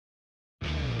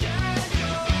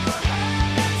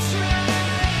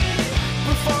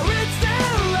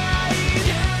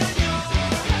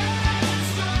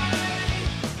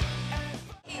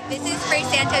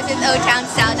to us with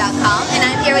otownstyle.com, and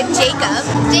I'm here with Jacob.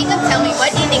 Jacob, tell me,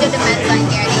 what do you think of the men's line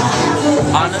here at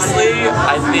H&M? Honestly,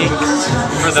 I think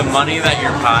for the money that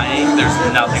you're buying, there's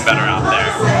nothing better out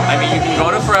there. I mean, you can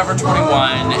go to Forever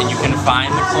 21 and you can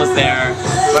find the clothes there,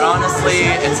 but honestly,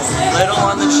 it's a little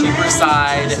on the cheaper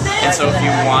side, and so if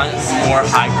you want more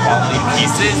high quality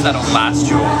pieces that'll last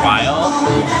you a while,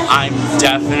 I'm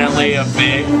definitely a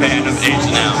big fan of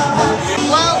H&M.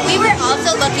 Well, we were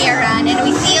also looking around and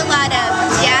we see a lot of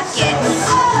jackets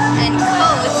and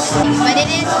coats, but it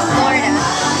is Florida.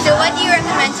 So what do you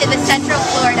recommend to the Central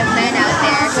Florida men out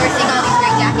there who are seeing all these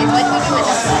great jackets? What do we do with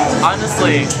them?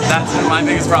 Honestly, that's been my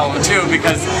biggest problem too,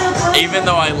 because even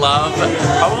though I love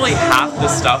probably half the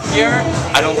stuff here,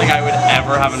 I don't think I would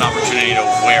ever have an opportunity to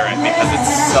wear it because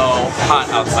it's so hot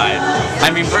outside.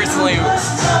 I mean, personally,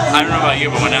 I don't know about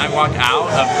you, but when I walk out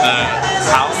of the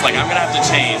house, like, I'm gonna have to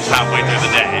change halfway through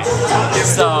the day.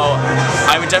 So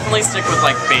I would definitely stick with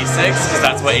like basics, because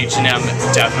that's what H&M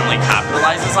definitely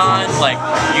capitalizes on. Like,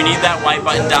 you need that white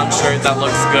button-down shirt that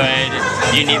looks good,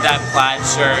 you need that plaid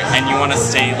shirt, and you want to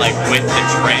stay like with the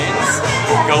trends.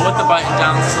 Go with the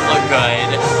button-downs to look good,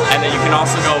 and then you can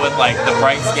also go with like the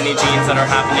bright skinny jeans that are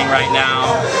happening right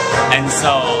now. And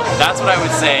so that's what I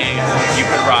would say you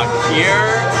could rock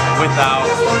here without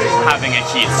having a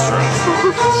heat stroke.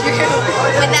 True.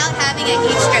 Without having a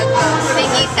heat stroke.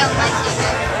 Thank you so much,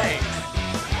 Jacob.